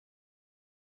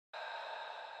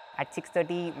At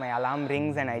 6:30, my alarm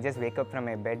rings and I just wake up from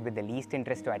my bed with the least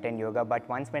interest to attend yoga. But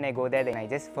once when I go there, then I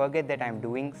just forget that I'm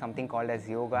doing something called as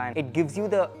yoga. And it gives you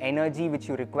the energy which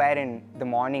you require in the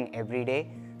morning every day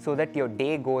so that your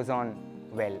day goes on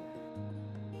well.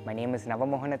 My name is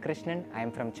Navamohana Krishnan. I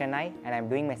am from Chennai and I'm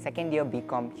doing my second year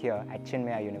BCom here at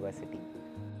Chinmaya University.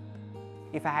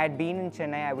 If I had been in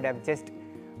Chennai, I would have just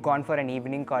gone for an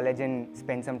evening college and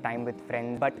spent some time with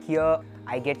friends. But here,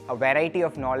 I get a variety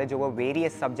of knowledge over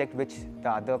various subjects which the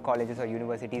other colleges or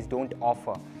universities don't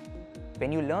offer.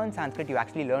 When you learn Sanskrit, you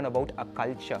actually learn about a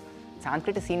culture.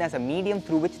 Sanskrit is seen as a medium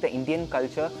through which the Indian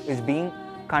culture is being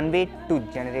conveyed to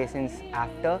generations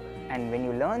after. And when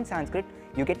you learn Sanskrit,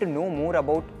 you get to know more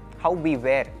about how we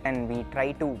were, and we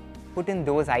try to put in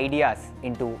those ideas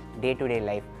into day-to-day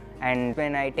life. And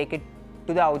when I take it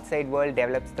to the outside world,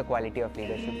 develops the quality of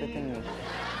leadership within me.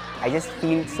 I just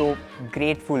feel so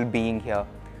grateful being here.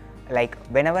 Like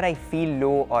whenever I feel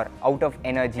low or out of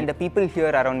energy, and the people here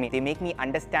around me, they make me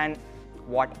understand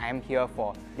what I'm here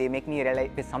for. They make me realize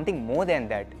there's something more than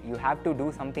that. You have to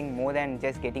do something more than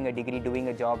just getting a degree, doing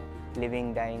a job,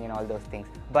 living, dying and all those things.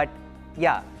 But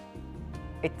yeah,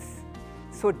 it's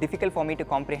so difficult for me to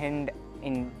comprehend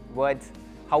in words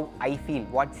how I feel,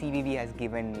 what CVV has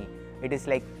given me. It is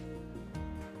like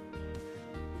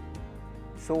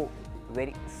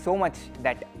so much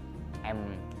that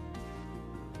I'm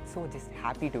so just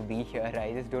happy to be here.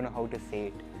 I just don't know how to say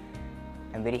it.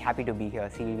 I'm very happy to be here.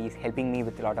 CVV is helping me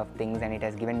with a lot of things, and it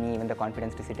has given me even the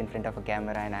confidence to sit in front of a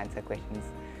camera and answer questions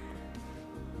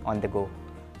on the go.